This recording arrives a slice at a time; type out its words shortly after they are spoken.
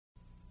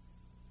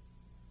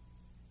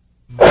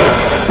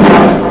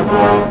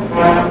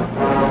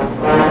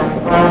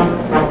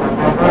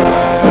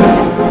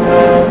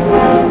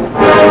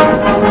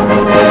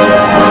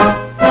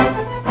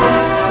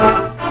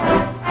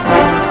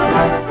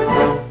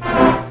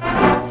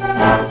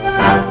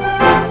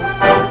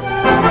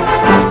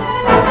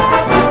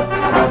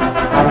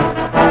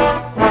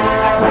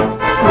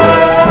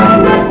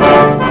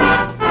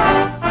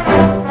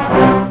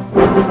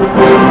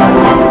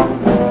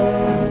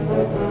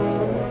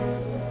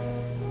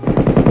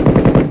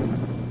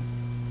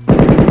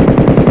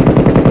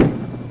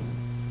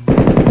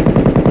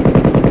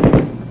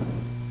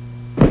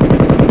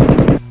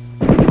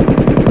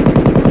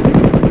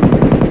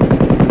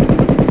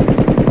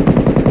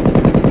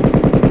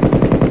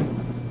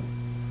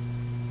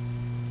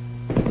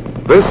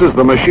This is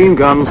the machine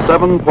gun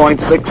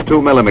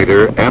 7.62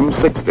 millimeter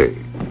M60.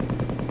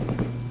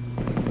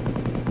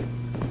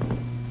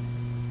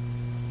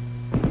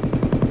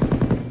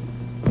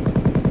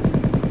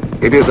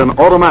 It is an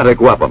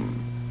automatic weapon.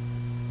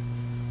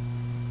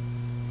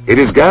 It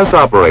is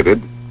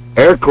gas-operated,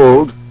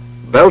 air-cooled,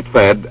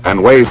 belt-fed,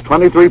 and weighs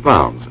 23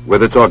 pounds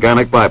with its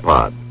organic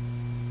bipod.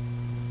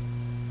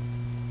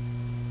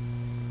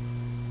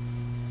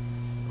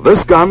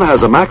 This gun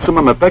has a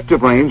maximum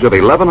effective range of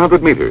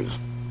 1,100 meters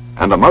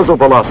and a muzzle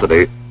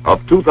velocity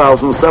of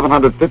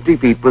 2,750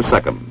 feet per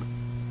second.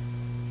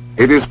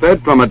 It is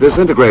fed from a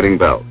disintegrating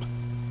belt.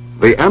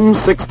 The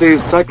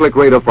M60's cyclic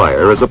rate of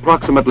fire is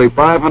approximately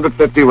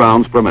 550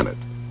 rounds per minute.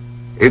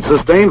 Its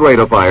sustained rate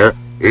of fire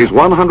is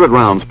 100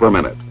 rounds per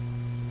minute,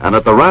 and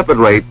at the rapid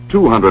rate,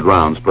 200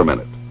 rounds per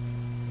minute.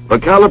 The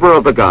caliber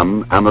of the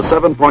gun and the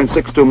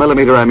 7.62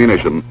 millimeter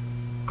ammunition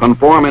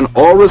conform in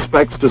all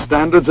respects to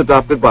standards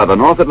adopted by the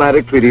North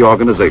Atlantic Treaty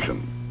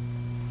Organization.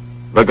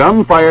 The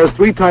gun fires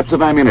 3 types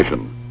of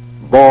ammunition: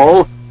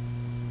 ball,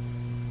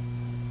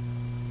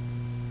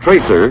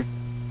 tracer,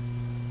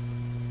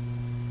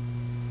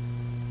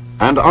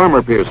 and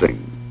armor-piercing.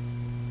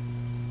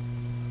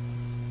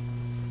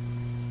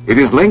 It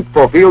is linked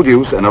for field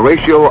use in a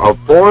ratio of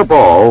 4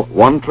 ball,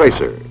 1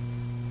 tracer.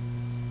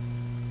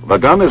 The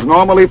gun is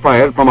normally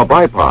fired from a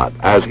bipod,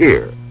 as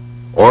here,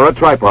 or a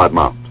tripod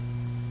mount.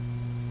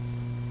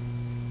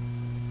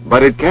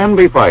 But it can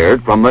be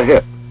fired from the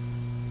hip,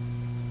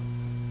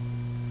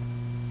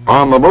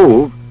 on the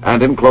move,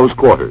 and in close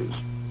quarters.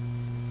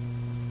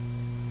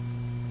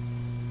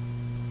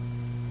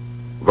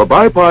 The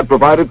bipod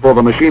provided for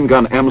the machine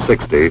gun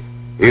M60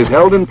 is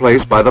held in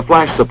place by the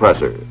flash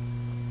suppressor.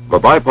 The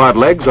bipod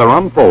legs are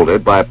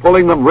unfolded by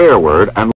pulling them rearward and